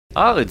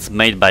Oh, it's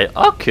made by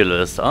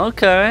Oculus,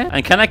 okay.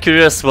 I'm kinda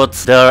curious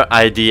what's their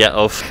idea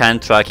of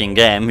hand tracking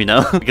game, you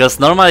know? Because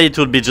normally it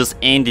would be just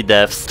indie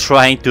devs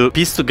trying to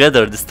piece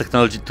together this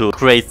technology to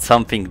create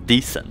something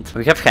decent.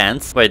 We have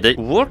hands. Wait, they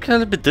work a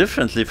little bit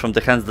differently from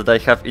the hands that I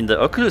have in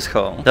the Oculus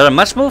Home. They are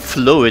much more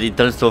fluid in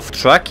terms of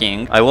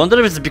tracking. I wonder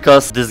if it's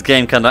because this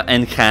game kinda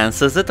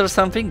enhances it or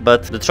something,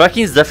 but the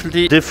tracking is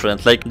definitely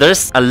different. Like,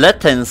 there's a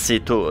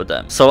latency to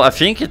them. So I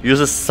think it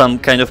uses some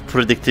kind of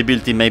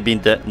predictability maybe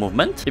in the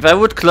movement. If I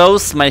would close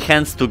my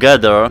hands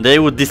together, they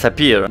would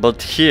disappear.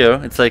 But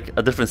here, it's like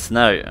a different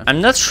scenario.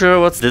 I'm not sure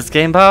what's this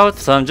game about,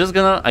 so I'm just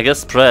gonna, I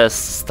guess, press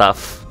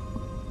stuff.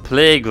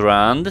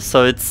 Playground,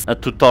 so it's a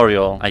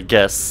tutorial, I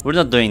guess. We're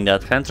not doing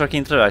that. Hand tracking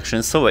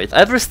interaction. So wait,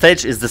 every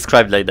stage is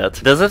described like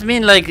that. Does that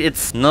mean like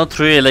it's not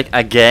really like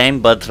a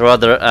game, but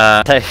rather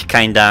a tech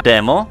kinda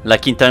demo?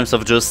 Like in terms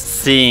of just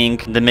seeing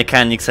the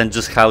mechanics and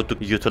just how to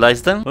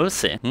utilize them? We'll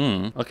see.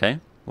 Okay.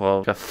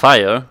 Well, a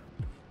fire.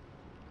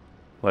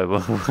 Wait,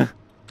 what?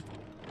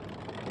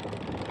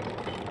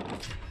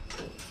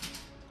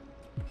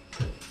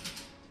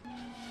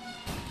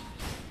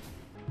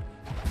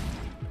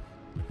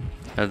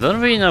 I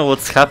don't really know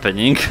what's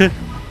happening.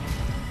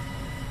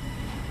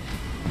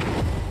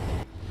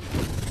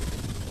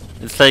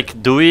 It's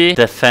like, do we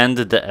defend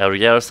the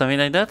area or something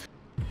like that?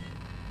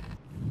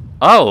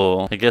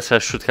 Oh, I guess I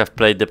should have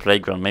played the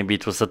playground. Maybe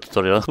it was a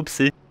tutorial.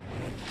 Oopsie.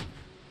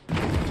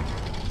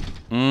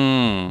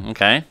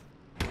 Okay.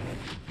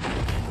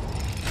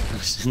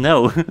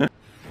 No.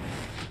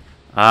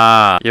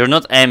 Ah, you're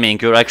not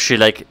aiming, you're actually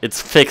like,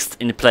 it's fixed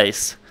in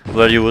place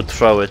where you would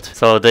throw it.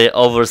 So they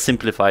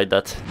oversimplified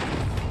that.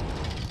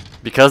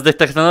 Because the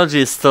technology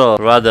is still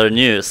rather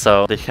new,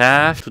 so they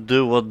have to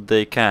do what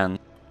they can.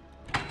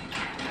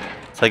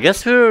 So I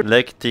guess we're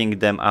letting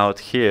them out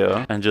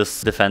here and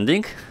just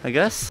defending, I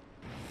guess?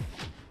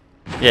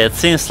 Yeah, it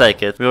seems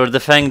like it. We were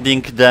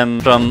defending them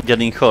from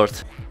getting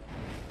hurt.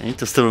 I need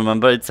to still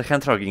remember it's a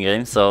hand tracking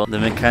game, so the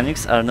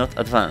mechanics are not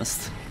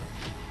advanced.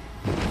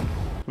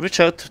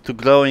 Reach out to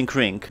glowing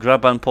ring,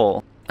 grab and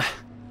pull.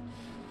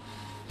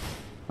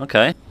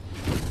 Okay.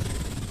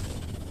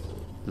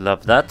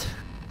 Love that.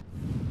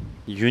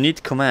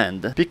 Unit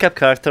command. Pick up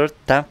character,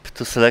 tap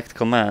to select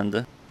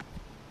command.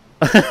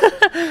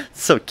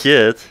 So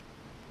cute.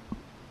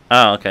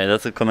 Ah, okay,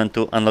 that's a command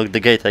to unlock the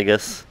gate, I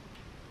guess.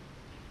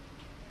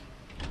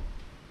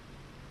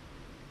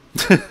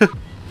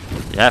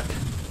 Yep.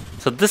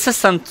 So this is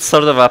some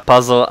sort of a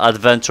puzzle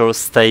adventure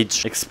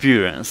stage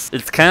experience.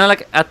 It's kinda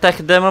like a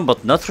tech demo,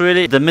 but not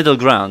really the middle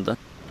ground.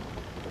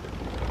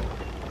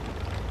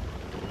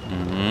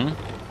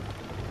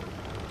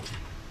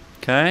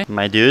 Okay,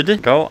 my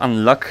dude, go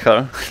unlock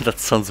her. That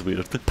sounds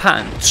weird.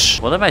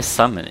 Punch. What am I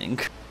summoning?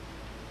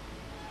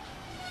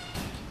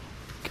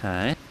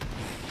 Okay.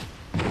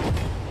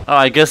 Oh,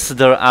 I guess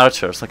they're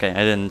archers. Okay,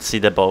 I didn't see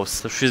the bows.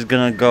 So she's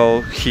gonna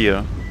go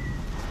here.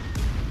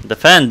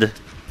 Defend.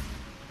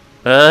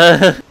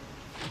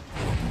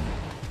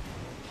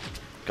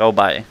 Go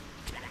by.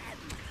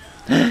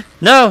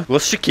 No!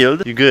 Was she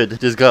killed? You good.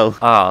 Just go.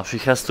 Ah, she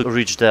has to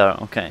reach there.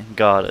 Okay,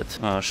 got it.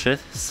 Oh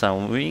shit.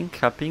 Something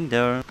happening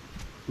there.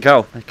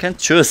 Go. I can't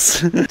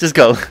choose. Just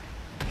go.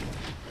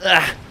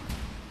 Ah.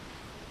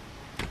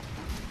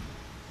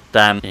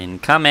 Damn.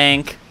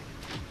 Incoming.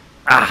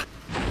 Ah.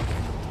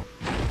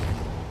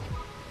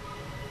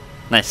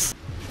 Nice.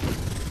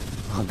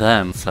 Oh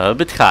damn. So a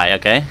bit high,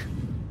 okay.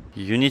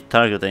 Unit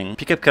targeting.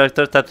 Pick up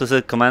character, tap to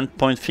select command,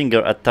 point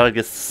finger at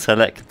target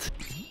select.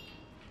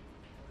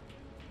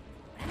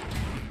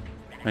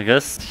 I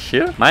guess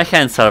here? My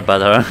hands are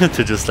better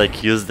to just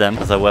like use them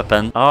as a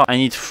weapon. Oh, I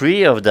need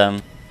 3 of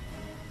them.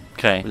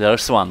 Okay,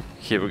 there's one.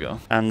 Here we go.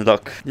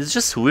 Unlock. It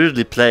just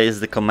weirdly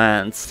plays the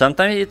commands.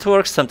 Sometimes it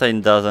works, sometimes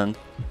it doesn't.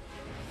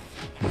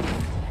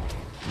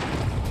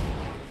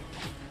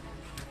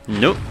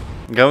 Nope.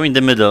 Go in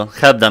the middle.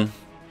 Help them.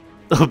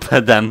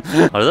 Open them.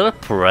 Are they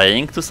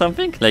praying to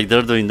something? Like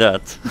they're doing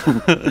that.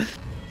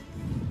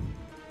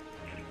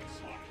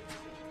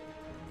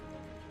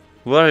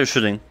 Where are you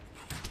shooting?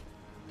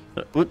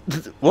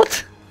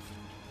 What?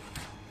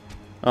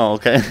 Oh,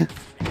 okay.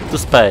 To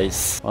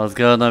space. What's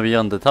gonna be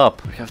on the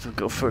top? We have to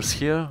go first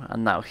here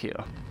and now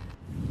here.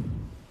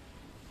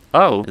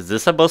 Oh, is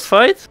this a boss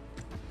fight?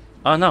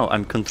 Oh no,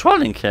 I'm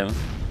controlling him.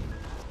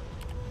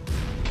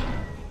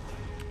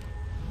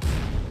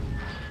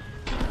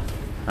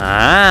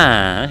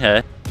 Ah,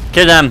 okay.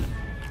 Kill them!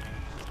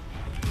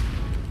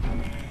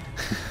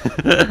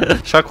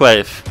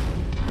 Shockwave.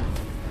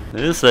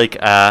 It's like,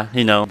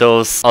 you know,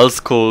 those old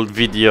school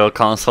video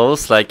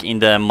consoles, like in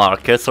the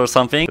markets or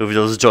something, with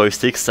those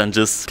joysticks and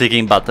just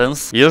clicking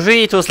buttons.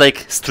 Usually it was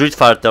like Street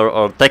Fighter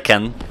or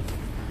Tekken,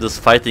 those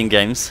fighting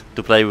games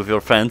to play with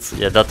your friends.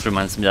 Yeah, that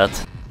reminds me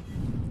that.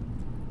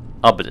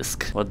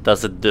 Obelisk. What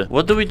does it do?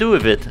 What do we do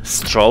with it?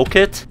 Stroke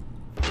it?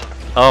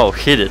 Oh,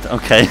 hit it.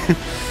 Okay.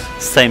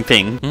 Same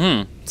thing.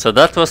 So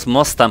that was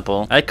most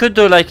temple. I could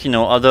do like, you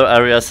know, other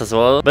areas as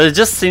well, but it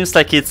just seems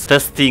like it's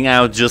testing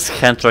out just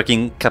hand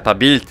tracking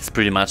capabilities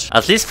pretty much.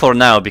 At least for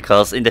now,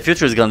 because in the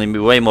future it's gonna be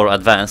way more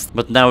advanced,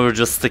 but now we're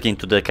just sticking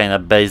to the kind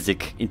of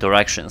basic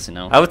interactions, you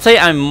know. I would say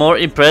I'm more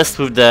impressed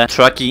with the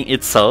tracking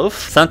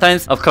itself.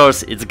 Sometimes, of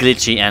course, it's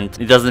glitchy and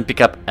it doesn't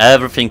pick up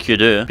everything you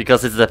do,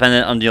 because it's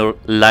dependent on your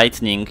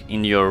lighting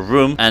in your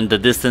room and the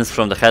distance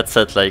from the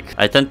headset. Like,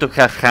 I tend to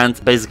have hands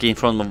basically in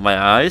front of my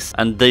eyes,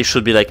 and they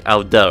should be like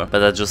out there, but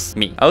that's just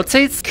me. I would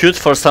say it's cute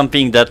for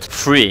something that's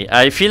free.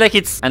 I feel like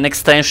it's an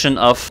extension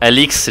of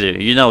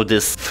Elixir, you know,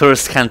 this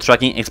first hand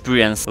tracking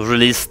experience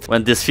released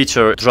when this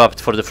feature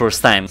dropped for the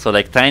first time. So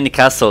like Tiny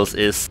Castles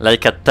is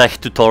like a tech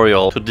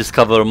tutorial to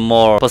discover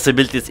more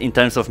possibilities in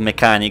terms of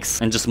mechanics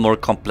and just more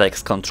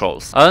complex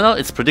controls. I don't know,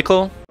 it's pretty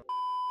cool.